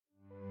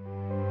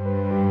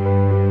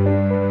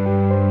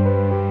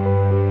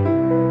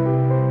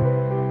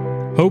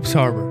Hope's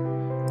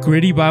Harbor,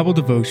 Gritty Bible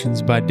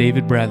Devotions by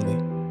David Bradley.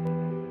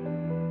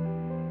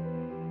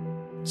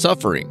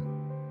 Suffering,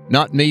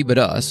 Not Me But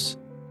Us,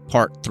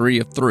 Part 3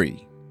 of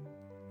 3.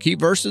 Key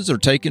verses are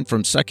taken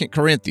from 2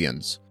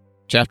 Corinthians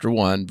chapter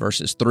 1,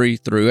 verses 3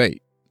 through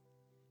 8.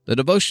 The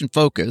devotion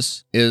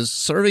focus is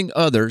serving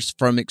others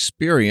from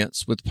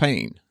experience with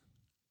pain.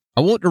 I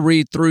want to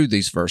read through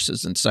these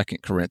verses in 2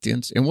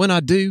 Corinthians, and when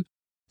I do,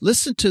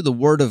 listen to the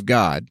Word of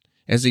God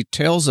as He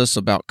tells us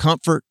about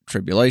comfort,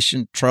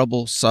 tribulation,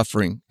 trouble,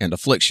 suffering, and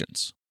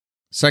afflictions.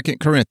 2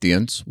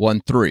 Corinthians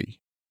 1:3.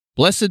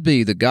 Blessed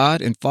be the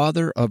God and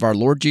Father of our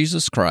Lord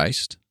Jesus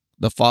Christ,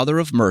 the Father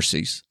of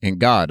mercies and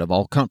God of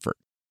all comfort,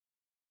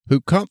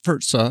 who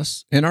comforts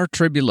us in our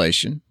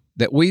tribulation,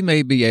 that we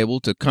may be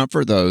able to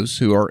comfort those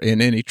who are in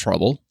any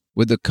trouble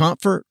with the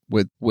comfort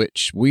with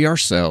which we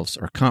ourselves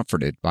are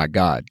comforted by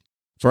God.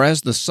 For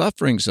as the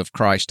sufferings of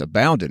Christ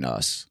abound in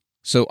us,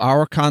 so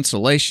our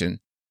consolation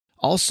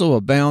also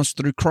abounds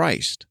through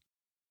Christ.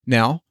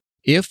 Now,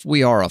 if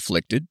we are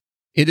afflicted,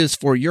 it is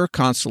for your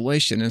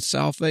consolation and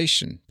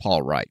salvation,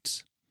 Paul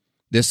writes.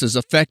 This is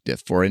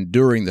effective for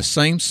enduring the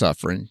same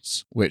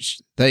sufferings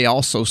which they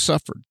also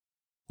suffered.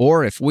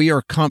 Or if we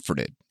are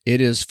comforted,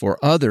 it is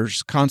for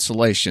others'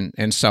 consolation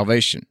and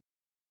salvation.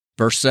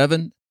 Verse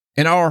 7,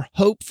 And our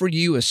hope for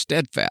you is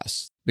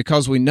steadfast,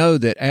 because we know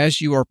that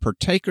as you are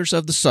partakers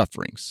of the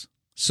sufferings,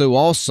 so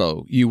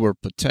also you will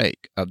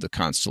partake of the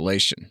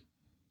consolation.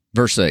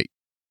 Verse 8,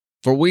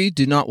 For we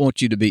do not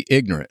want you to be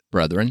ignorant,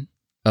 brethren,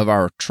 of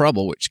our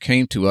trouble which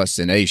came to us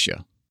in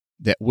Asia,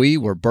 that we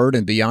were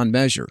burdened beyond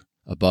measure,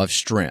 above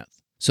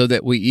strength, so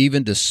that we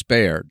even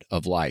despaired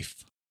of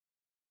life.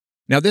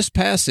 Now this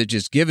passage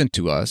is given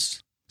to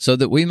us so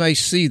that we may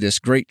see this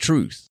great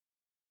truth,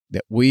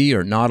 that we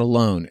are not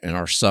alone in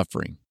our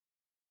suffering,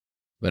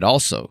 but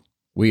also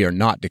we are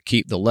not to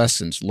keep the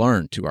lessons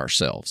learned to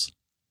ourselves.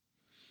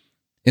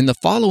 In the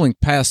following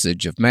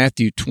passage of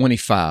Matthew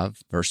 25,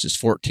 verses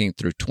 14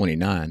 through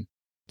 29,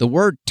 the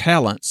word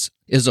talents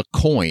is a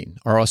coin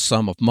or a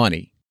sum of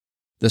money.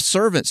 The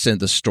servants in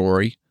the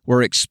story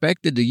were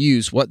expected to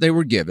use what they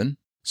were given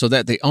so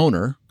that the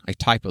owner, a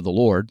type of the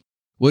Lord,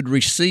 would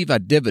receive a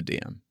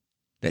dividend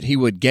that he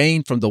would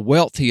gain from the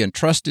wealth he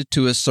entrusted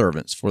to his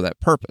servants for that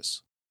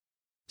purpose.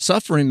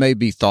 Suffering may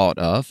be thought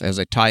of as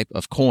a type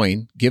of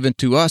coin given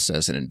to us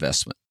as an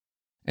investment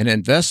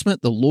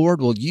the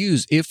Lord will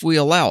use if we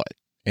allow it,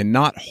 and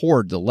not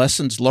hoard the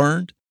lessons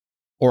learned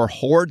or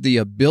hoard the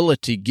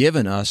ability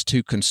given us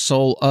to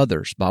console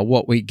others by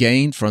what we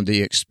gain from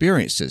the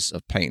experiences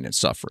of pain and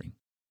suffering.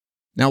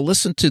 Now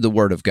listen to the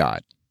Word of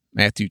God,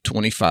 Matthew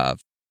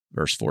 25,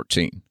 verse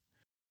 14.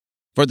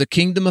 For the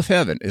kingdom of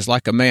heaven is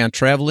like a man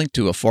traveling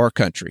to a far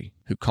country,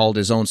 who called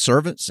his own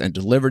servants and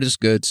delivered his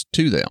goods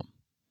to them.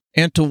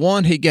 And to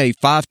one he gave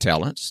 5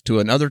 talents, to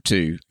another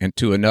 2, and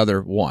to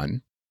another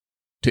 1,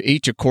 to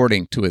each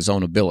according to his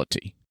own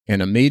ability.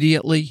 And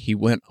immediately he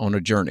went on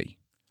a journey.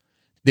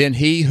 Then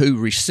he who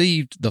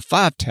received the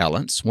 5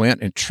 talents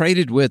went and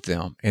traded with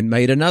them and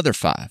made another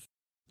 5.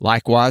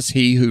 Likewise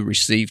he who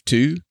received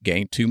 2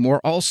 gained 2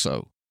 more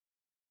also.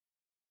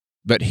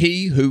 But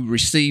he who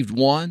received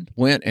 1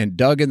 went and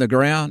dug in the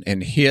ground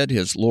and hid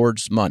his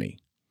Lord's money.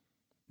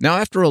 Now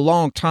after a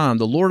long time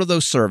the Lord of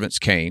those servants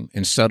came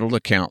and settled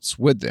accounts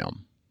with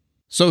them.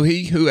 So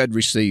he who had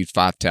received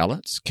 5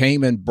 talents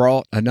came and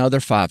brought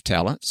another 5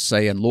 talents,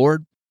 saying,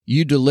 Lord,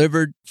 you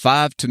delivered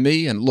 5 to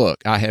me, and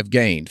look, I have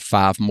gained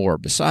 5 more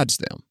besides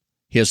them.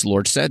 His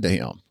Lord said to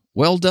him,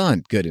 Well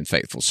done, good and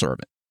faithful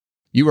servant.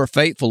 You are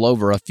faithful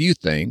over a few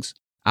things.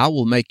 I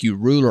will make you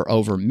ruler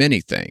over many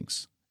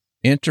things.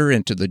 Enter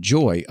into the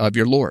joy of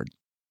your Lord.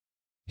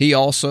 He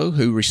also,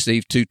 who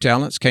received 2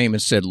 talents, came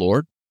and said,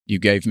 Lord, you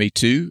gave me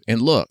 2,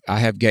 and look, I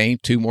have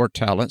gained 2 more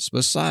talents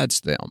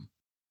besides them.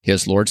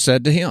 His Lord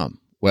said to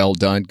him, Well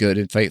done, good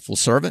and faithful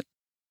servant.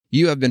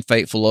 You have been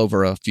faithful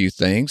over a few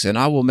things, and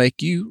I will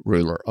make you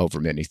ruler over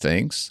many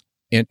things.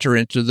 Enter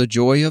into the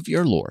joy of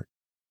your Lord.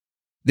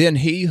 Then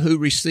he who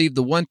received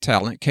the 1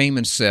 talent came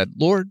and said,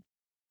 Lord,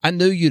 I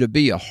knew you to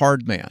be a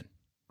hard man,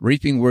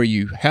 reaping where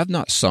you have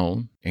not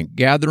sown, and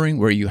gathering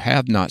where you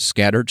have not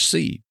scattered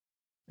seed.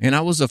 And I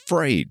was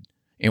afraid,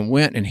 and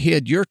went and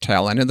hid your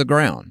talent in the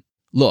ground.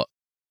 Look,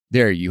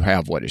 there you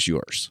have what is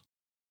yours.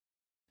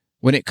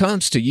 When it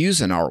comes to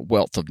using our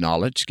wealth of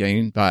knowledge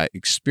gained by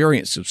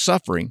experience of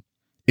suffering,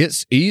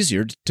 it's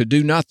easier to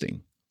do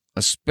nothing,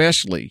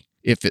 especially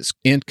if it's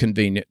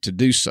inconvenient to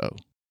do so.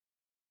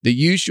 The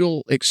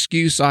usual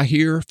excuse I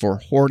hear for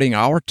hoarding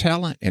our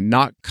talent and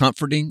not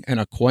comforting an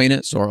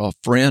acquaintance or a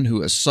friend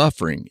who is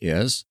suffering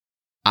is,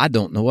 I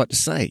don't know what to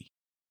say.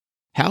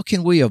 How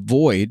can we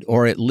avoid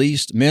or at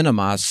least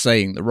minimize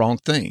saying the wrong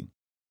thing?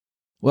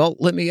 Well,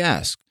 let me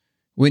ask,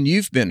 when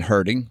you've been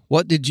hurting,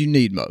 what did you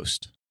need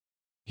most?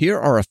 Here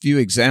are a few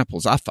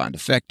examples I find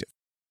effective.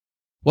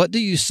 What do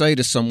you say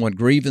to someone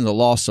grieving the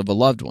loss of a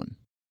loved one?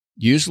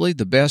 Usually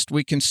the best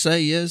we can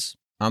say is,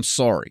 I'm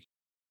sorry.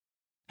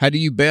 How do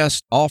you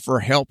best offer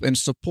help and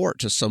support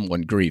to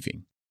someone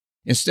grieving?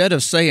 Instead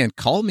of saying,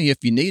 call me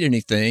if you need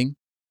anything,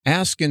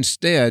 ask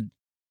instead,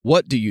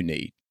 What do you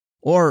need?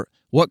 Or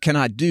what can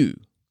I do?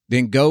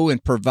 Then go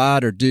and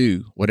provide or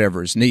do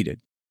whatever is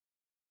needed.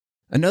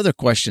 Another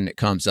question that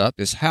comes up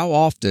is how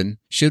often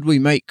should we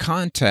make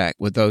contact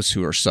with those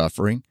who are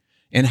suffering,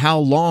 and how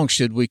long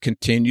should we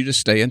continue to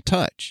stay in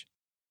touch?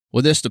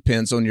 Well, this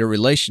depends on your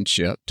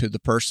relationship to the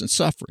person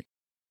suffering.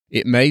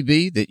 It may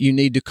be that you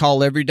need to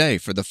call every day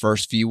for the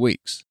first few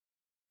weeks.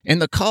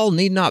 And the call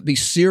need not be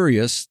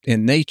serious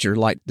in nature,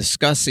 like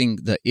discussing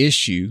the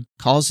issue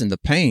causing the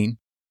pain.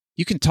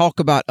 You can talk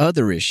about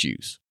other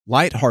issues,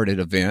 lighthearted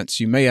events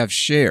you may have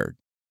shared,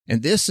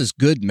 and this is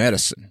good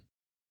medicine.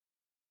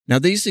 Now,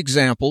 these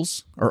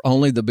examples are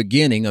only the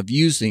beginning of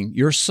using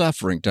your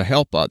suffering to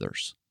help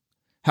others.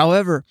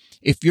 However,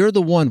 if you're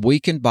the one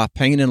weakened by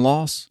pain and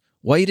loss,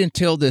 wait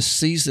until this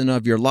season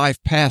of your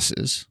life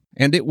passes,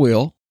 and it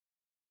will.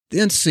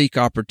 Then seek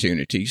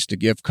opportunities to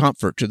give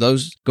comfort to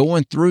those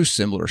going through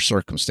similar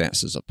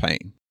circumstances of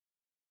pain.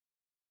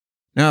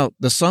 Now,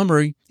 the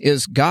summary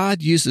is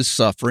God uses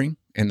suffering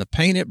and the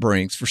pain it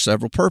brings for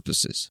several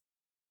purposes.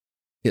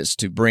 It's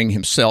to bring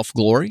Himself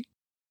glory.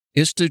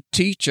 It's to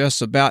teach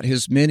us about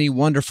His many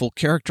wonderful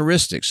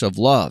characteristics of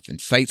love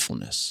and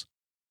faithfulness.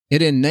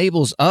 It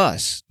enables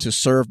us to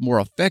serve more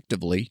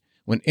effectively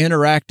when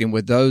interacting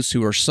with those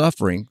who are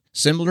suffering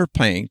similar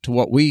pain to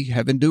what we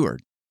have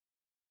endured.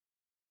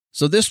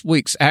 So this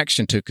week's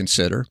action to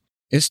consider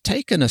is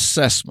take an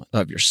assessment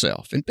of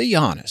yourself and be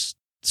honest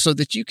so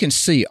that you can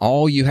see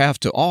all you have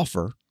to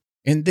offer,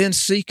 and then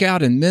seek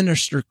out and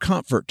minister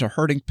comfort to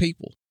hurting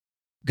people.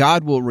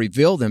 God will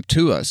reveal them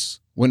to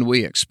us when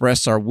we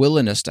express our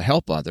willingness to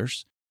help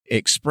others.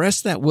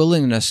 Express that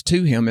willingness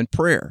to Him in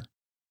prayer.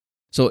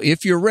 So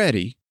if you're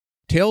ready,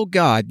 tell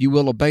God you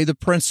will obey the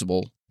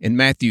principle in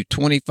Matthew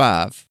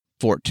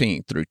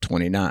 25:14 through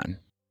 29.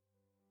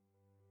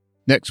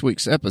 Next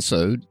week's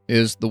episode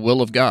is The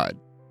Will of God,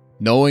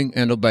 Knowing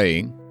and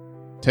Obeying,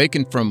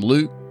 taken from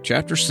Luke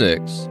chapter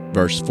 6,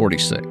 verse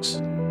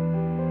 46.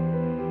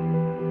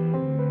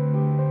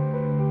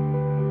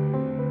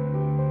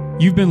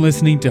 You've been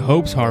listening to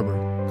Hope's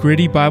Harbor,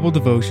 Gritty Bible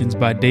Devotions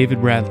by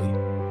David Bradley.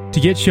 To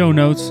get show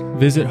notes,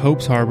 visit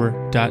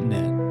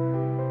hopesharbor.net.